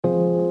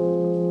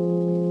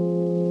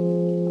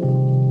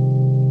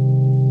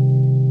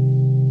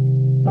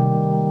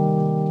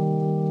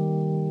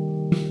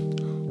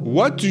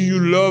What do you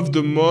love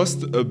the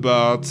most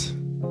about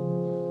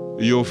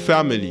your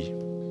family?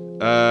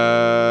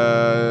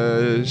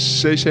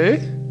 Shay?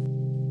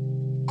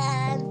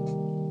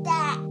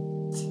 That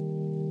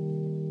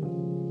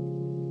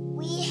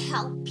we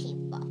help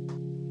people.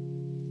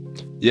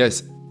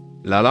 Yes.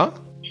 Lala?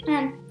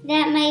 That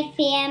my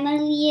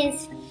family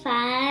is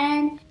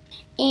fun,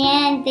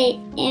 and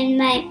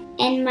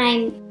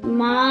my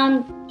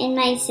mom and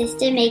my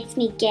sister makes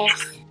me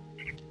gifts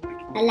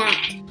a lot.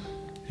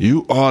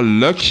 You are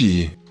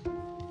lucky.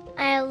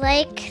 I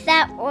like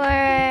that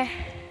we're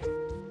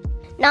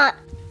not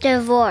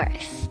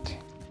divorced.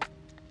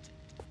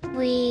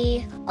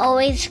 We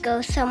always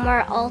go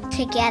somewhere all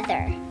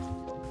together.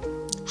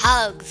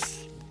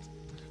 Hugs.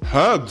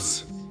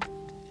 Hugs?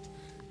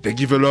 They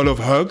give a lot of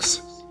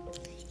hugs?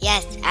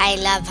 Yes, I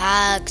love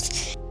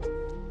hugs.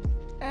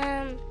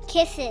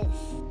 Kisses.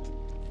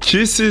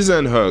 Kisses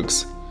and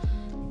hugs.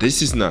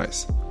 This is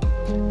nice.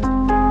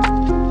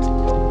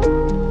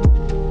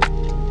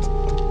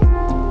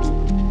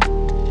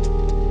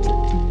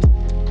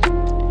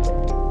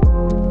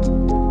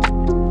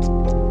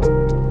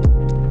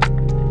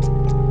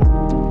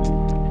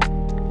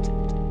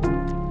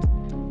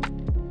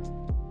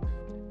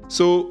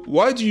 So,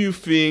 why do you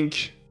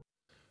think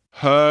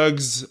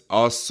hugs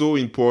are so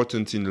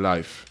important in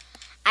life?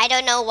 I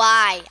don't know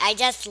why. I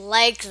just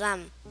like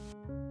them.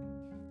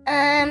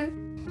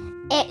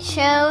 It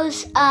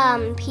shows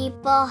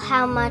people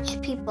how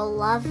much people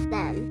love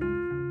them.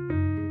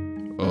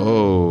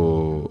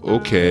 Oh,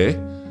 okay.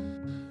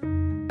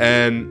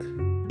 And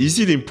is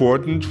it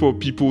important for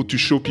people to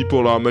show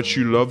people how much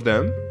you love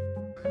them?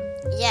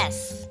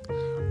 Yes.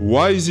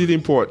 Why is it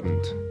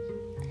important?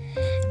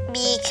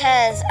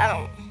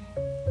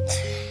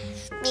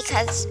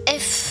 Because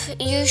if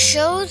you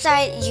show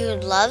that you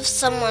love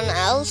someone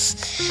else,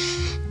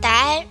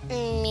 that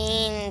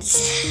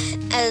means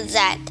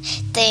that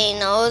they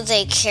know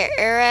they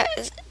care,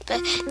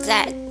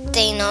 that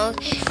they know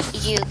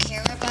you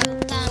care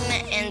about them,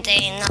 and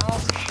they know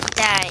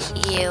that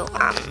you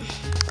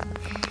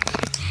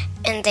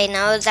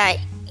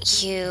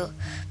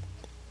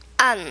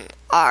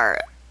are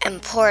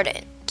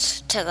important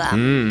to them.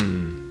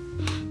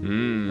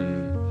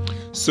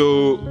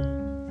 So,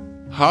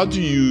 how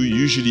do you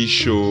usually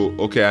show?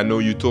 Okay, I know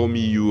you told me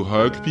you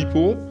hug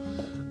people,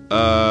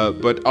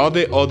 but are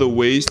there other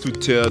ways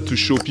to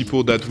show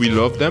people that we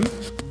love them?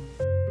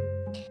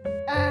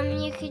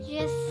 You could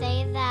just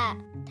say that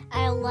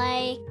I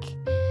like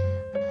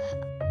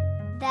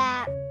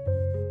that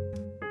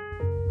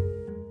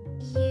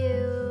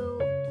you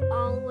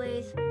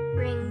always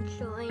bring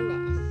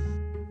joyness.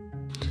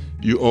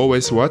 You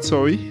always what?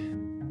 Sorry.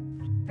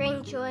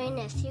 Bring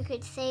joyness. You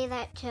could say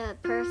that to a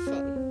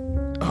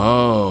person.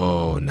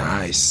 Oh,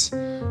 nice.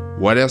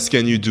 What else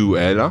can you do,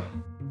 Ella?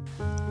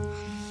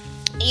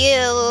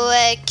 You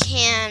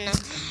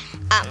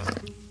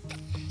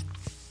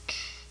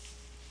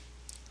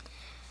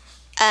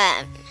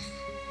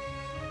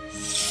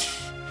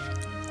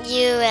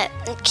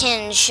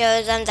can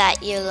show them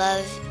that you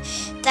love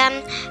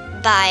them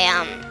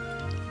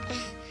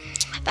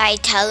by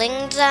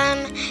telling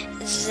them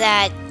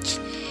that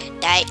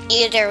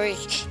either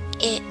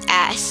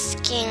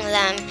asking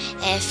them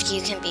if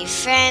you can be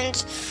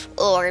friends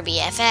or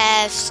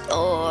BFFs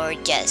or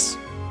just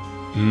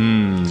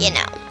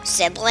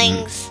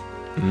siblings.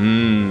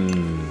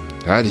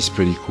 That is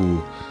pretty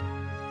cool.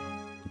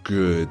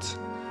 Good.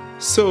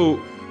 So,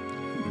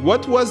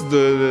 what was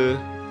the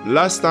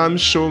last time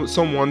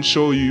someone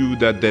showed you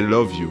that they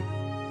love you?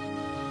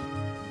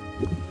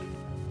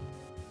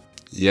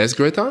 Yes,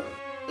 Greta?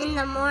 In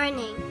the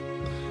morning.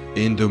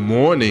 In the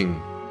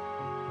morning.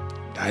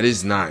 That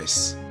is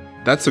nice.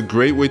 That's a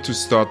great way to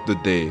start the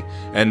day.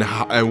 And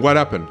what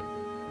happened?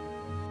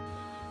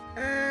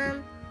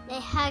 They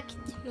hugged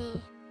me.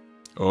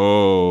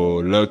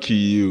 Oh, lucky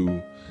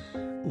you.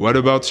 What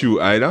about you,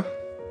 Ida?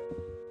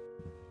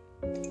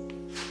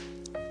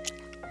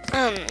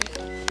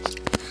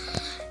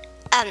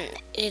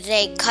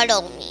 They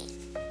cuddle me.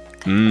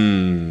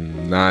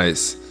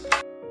 Nice.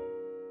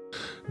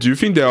 Do you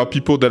think there are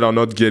people that are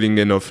not getting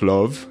enough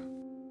love?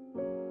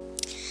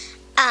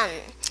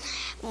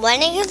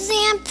 One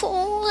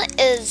example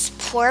is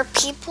poor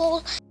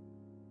people.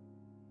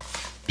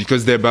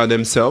 Because they're by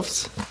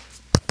themselves?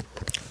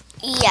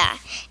 Yeah,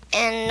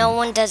 and no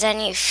one does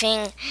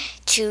anything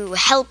to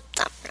help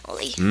them,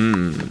 really.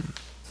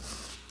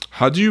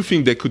 How do you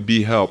think they could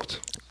be helped?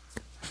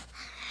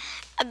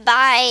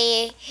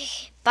 By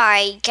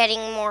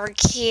getting more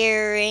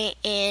care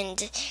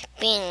and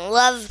being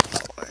loved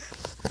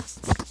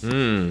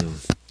more.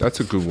 That's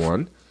a good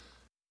one.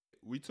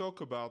 We talk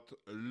about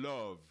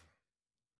love